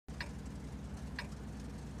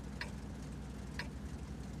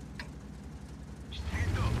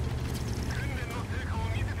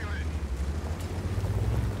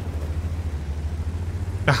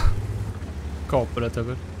Kapade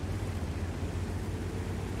typ.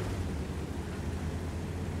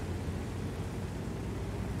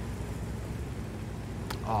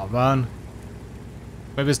 Oh man.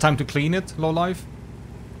 Maybe it's time to clean it, low life.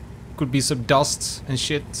 Could be some dust and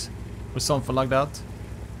shit. Or something like that.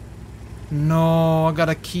 No, I got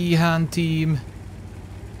a key hand team.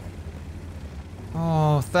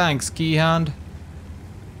 Oh, thanks, key hand.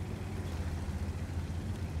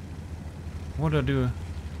 What do I do?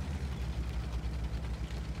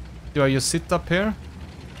 Do I just sit up here?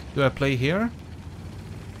 Do I play here?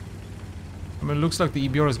 I mean, it looks like the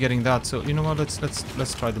EBR is getting that, so you know what?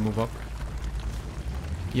 Let's try to move up.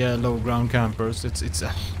 Yeah, low ground campers. It's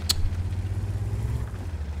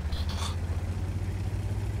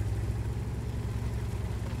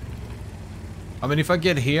I mean, if I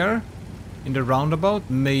get here in the roundabout,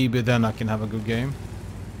 maybe then I can have a good game.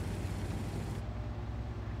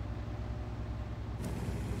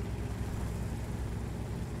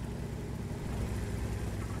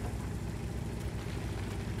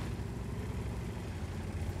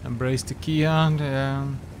 Embrace the key hand.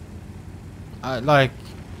 I like.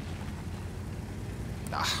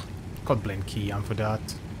 Can't blame Kian for that.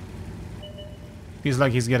 Feels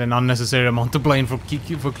like he's getting an unnecessary amount of blame for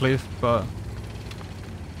Cliff, but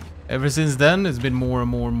ever since then, it's been more and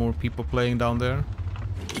more and more people playing down there.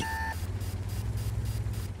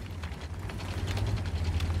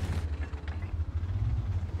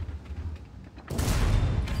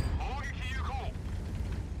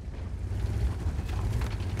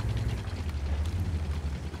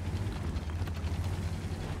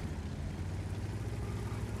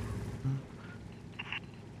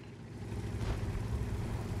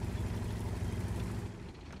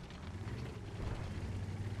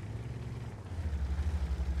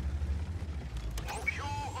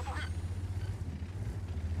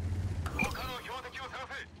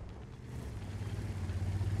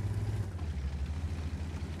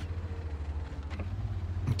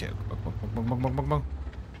 Okay, bang.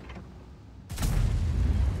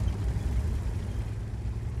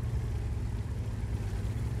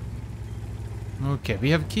 Okay, we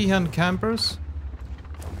have key hand campers.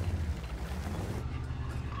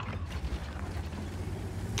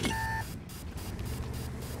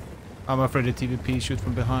 I'm afraid the TVP shoot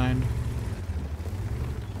from behind.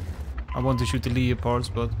 I want to shoot the leopards,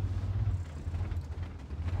 but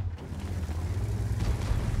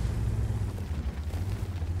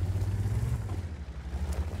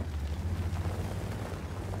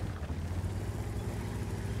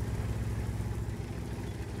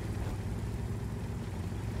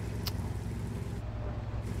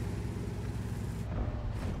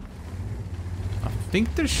I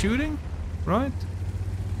think they're shooting, right?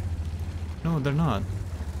 No, they're not.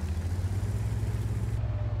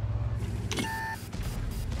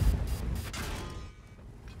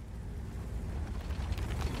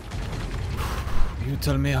 You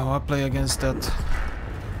tell me how I play against that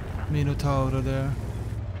Minotaur there.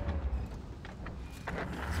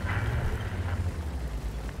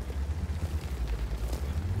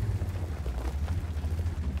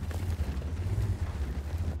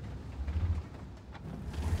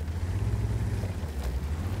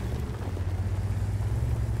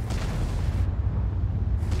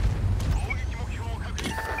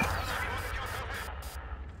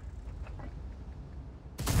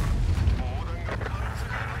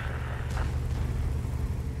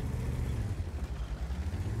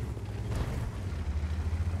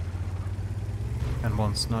 And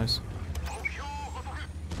once, nice.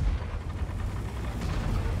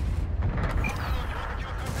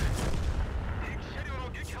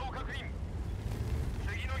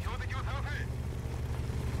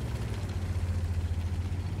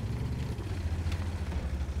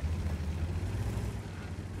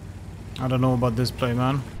 I don't know about this play,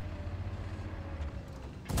 man.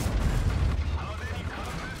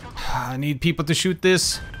 I need people to shoot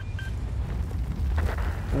this.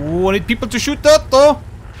 Oh, I need people to shoot that though.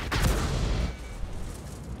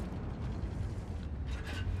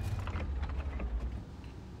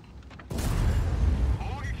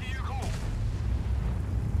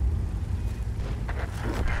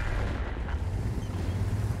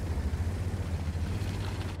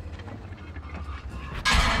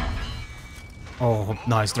 Oh,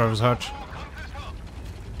 nice, driver's hurt.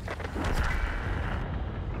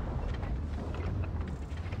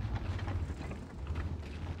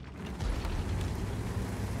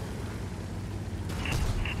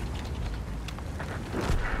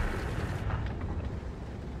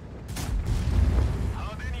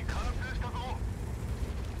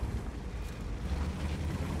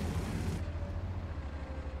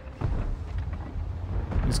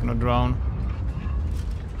 He's gonna drown.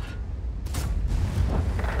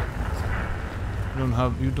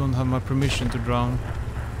 You don't have my permission to drown.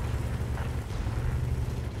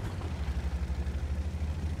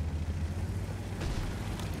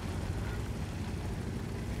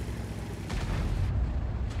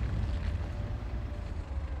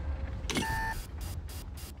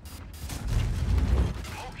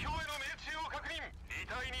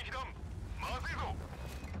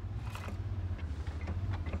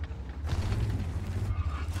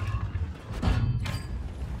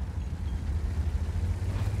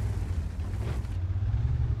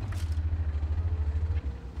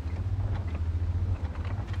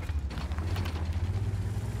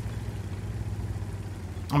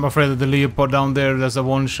 I'm afraid that the Leopard down there, there's a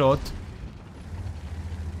one shot.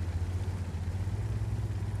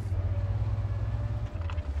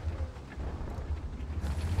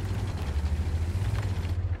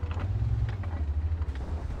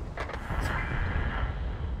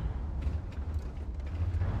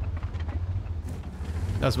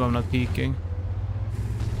 That's why I'm not peeking.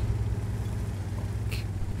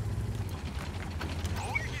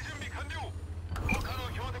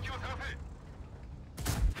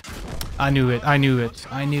 I knew it,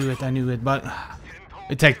 but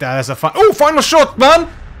we take that as a final shot, man!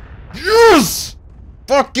 Yes!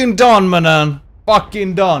 Fucking done, man.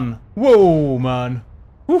 Fucking done. Whoa, man.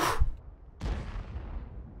 Whew.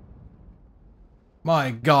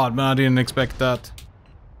 My god, man, I didn't expect that.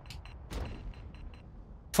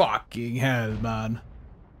 Fucking hell, man.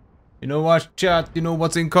 You know what, chat? You know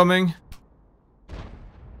what's incoming?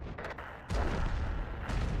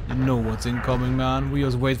 You know what's incoming, man. We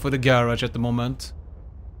just wait for the garage at the moment.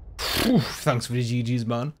 Whew, thanks for the GGs,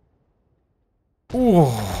 man.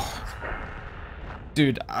 Ooh.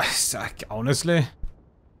 Dude, honestly,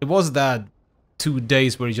 it was that 2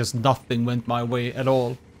 days where just nothing went my way at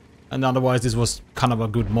all. And otherwise, this was kind of a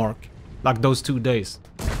good mark. Like those 2 days.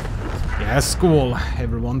 Yes, cool,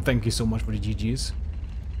 everyone. Thank you so much for the GGs.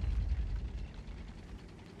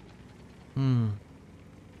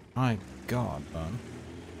 My god, man.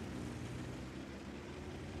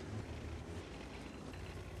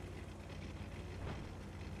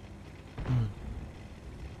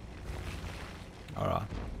 Alright.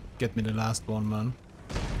 Get me the last one, man.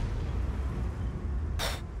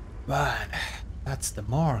 Man, that's the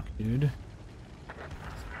mark, dude.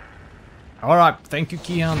 Alright, thank you,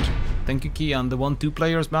 Kian. Thank you, Kian. The 1-2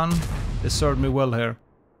 players, man. They served me well here.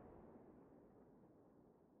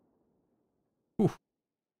 Whew.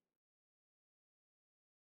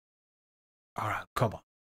 Alright, come on.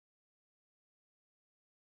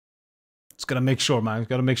 Just gotta make sure, man.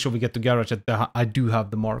 Gotta make sure we get to garage at I do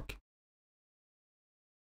have the mark.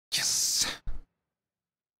 Yes.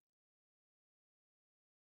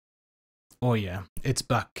 Oh yeah, it's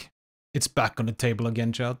back. It's back on the table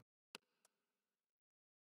again, chat.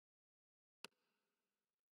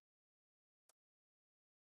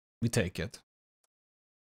 We take it.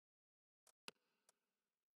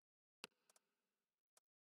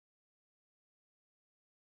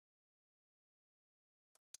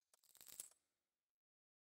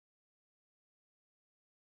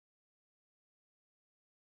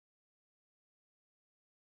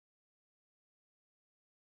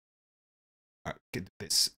 Alright, get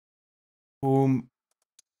this. Boom.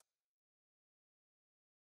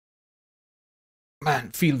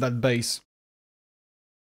 Man, feel that bass.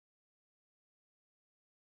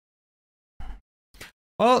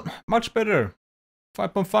 Well, much better.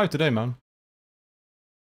 5.5 today, man.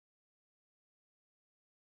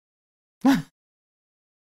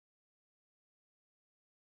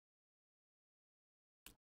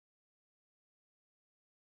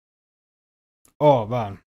 Oh,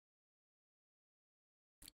 man.